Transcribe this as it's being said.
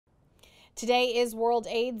Today is World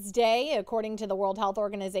AIDS Day. According to the World Health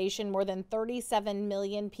Organization, more than 37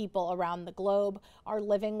 million people around the globe are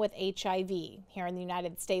living with HIV. Here in the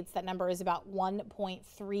United States, that number is about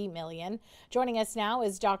 1.3 million. Joining us now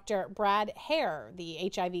is Dr. Brad Hare, the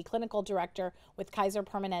HIV clinical director with Kaiser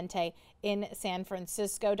Permanente in San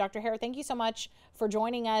Francisco. Dr. Hare, thank you so much for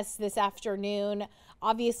joining us this afternoon.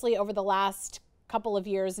 Obviously, over the last couple of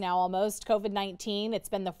years now, almost, COVID-19, it's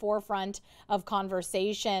been the forefront of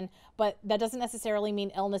conversation, but that doesn't necessarily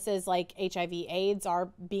mean illnesses like HIV/AIDS are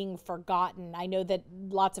being forgotten. I know that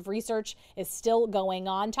lots of research is still going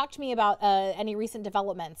on. Talk to me about any recent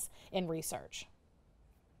developments in research.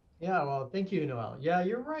 Yeah, well, thank you, Noel. Yeah,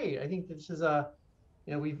 you're right. I think this is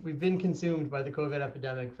we've been consumed by the COVID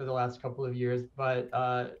epidemic for the last couple of years, but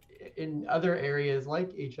in other areas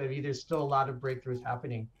like HIV, there's still a lot of breakthroughs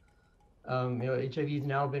happening. HIV has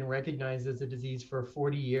now been recognized as a disease for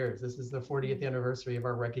 40 years. This is the 40th anniversary of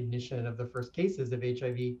our recognition of the first cases of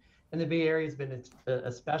HIV, and the Bay Area has been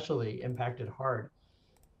especially impacted hard.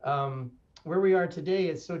 Where we are today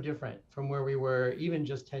is so different from where we were even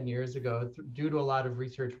just 10 years ago due to a lot of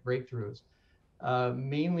research breakthroughs.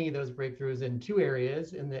 Mainly those breakthroughs in two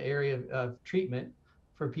areas, in the area of treatment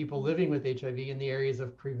for people living with HIV, in the areas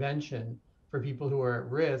of prevention for people who are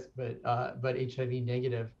at risk but HIV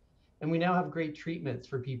negative. And we now have great treatments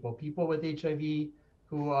for people with HIV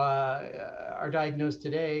who are diagnosed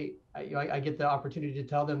today. I get the opportunity to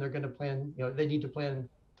tell them they're going to plan, they need to plan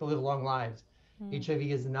to live long lives. HIV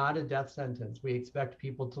is not a death sentence. We expect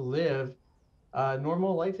people to live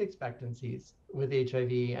normal life expectancies with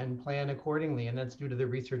HIV and plan accordingly. And that's due to the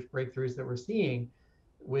research breakthroughs that we're seeing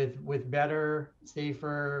with better,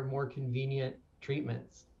 safer, more convenient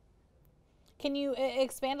treatments. Can you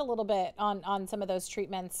expand a little bit on some of those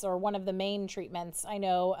treatments, or one of the main treatments? I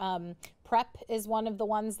know PrEP is one of the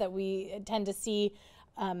ones that we tend to see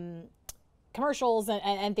commercials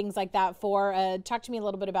and things like that for. Talk to me a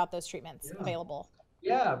little bit about those treatments available.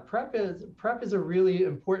 Yeah, PrEP is a really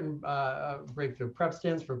important breakthrough. PrEP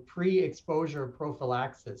stands for pre-exposure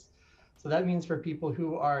prophylaxis. So that means for people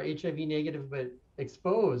who are HIV negative but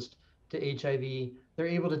exposed to HIV, they're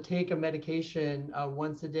able to take a medication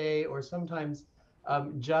once a day, or sometimes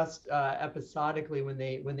just episodically when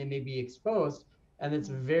they may be exposed, and it's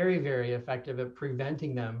very, very effective at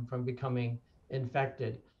preventing them from becoming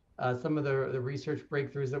infected. Some of the research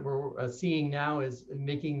breakthroughs that we're seeing now is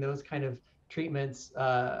making those kind of treatments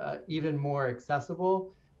even more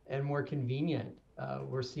accessible and more convenient.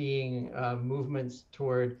 We're seeing movements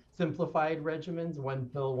toward simplified regimens, one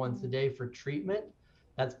pill once a day for treatment.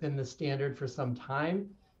 That's been the standard for some time.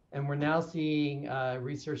 And we're now seeing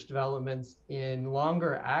research developments in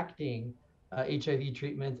longer acting HIV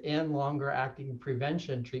treatments and longer acting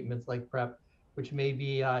prevention treatments like PrEP, which may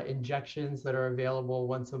be injections that are available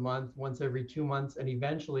once a month, once every 2 months, and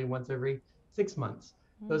eventually once every 6 months.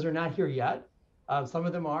 Those are not here yet. Some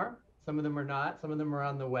of them are, some of them are not, some of them are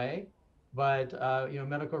on the way. But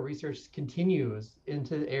medical research continues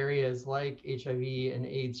into areas like HIV and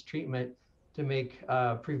AIDS treatment to make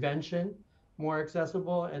prevention more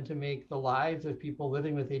accessible and to make the lives of people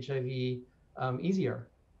living with HIV easier.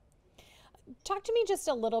 Talk to me just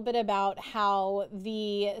a little bit about how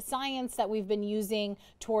the science that we've been using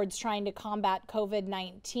towards trying to combat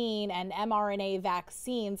COVID-19 and mRNA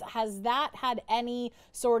vaccines, has that had any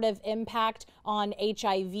sort of impact on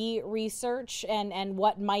HIV research and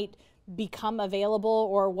what might become available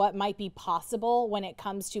or what might be possible when it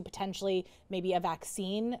comes to potentially maybe a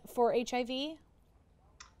vaccine for HIV?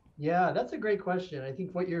 Yeah, that's a great question. I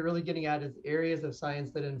think what you're really getting at is areas of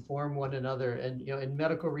science that inform one another. And in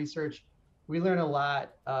medical research, we learn a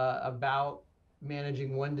lot about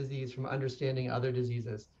managing one disease from understanding other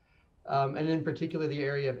diseases. And in particular, the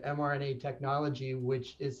area of mRNA technology,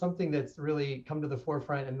 which is something that's really come to the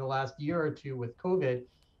forefront in the last year or two with COVID,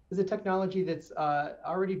 is a technology that's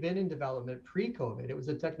already been in development pre-COVID. It was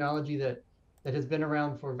a technology that has been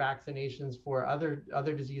around for vaccinations for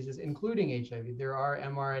other diseases, including HIV. There are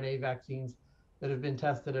mRNA vaccines that have been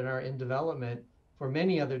tested and are in development for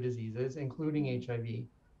many other diseases, including HIV.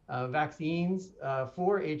 Vaccines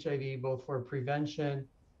for HIV, both for prevention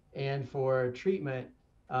and for treatment,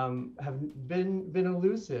 have been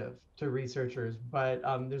elusive to researchers, but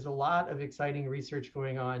there's a lot of exciting research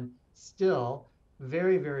going on still,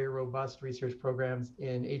 very, very robust research programs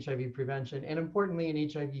in HIV prevention and importantly in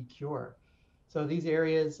HIV cure. So these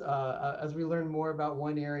areas, as we learn more about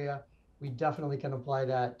one area, we definitely can apply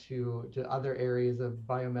that to other areas of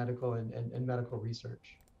biomedical and medical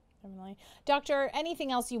research. Definitely. Doctor,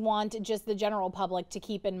 anything else you want just the general public to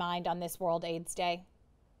keep in mind on this World AIDS Day?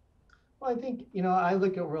 Well, I think, I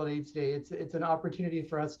look at World AIDS Day, it's an opportunity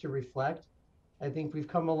for us to reflect. I think we've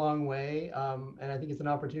come a long way, and I think it's an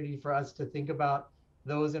opportunity for us to think about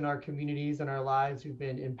those in our communities and our lives who've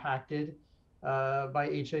been impacted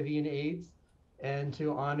by HIV and AIDS, and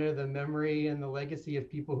to honor the memory and the legacy of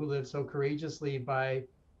people who lived so courageously by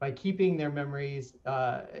keeping their memories,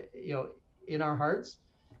 in our hearts,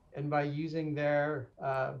 and by using their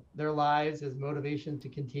lives as motivation to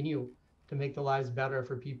continue to make the lives better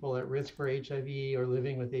for people at risk for HIV or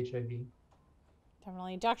living with HIV.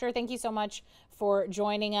 Definitely. Doctor, thank you so much for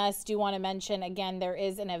joining us. Do want to mention again, there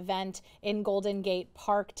is an event in Golden Gate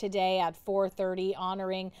Park today at 4:30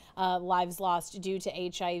 honoring lives lost due to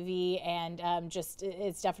HIV. And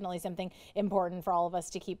it's definitely something important for all of us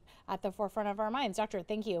to keep at the forefront of our minds. Doctor,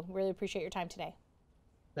 thank you. Really appreciate your time today.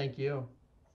 Thank you.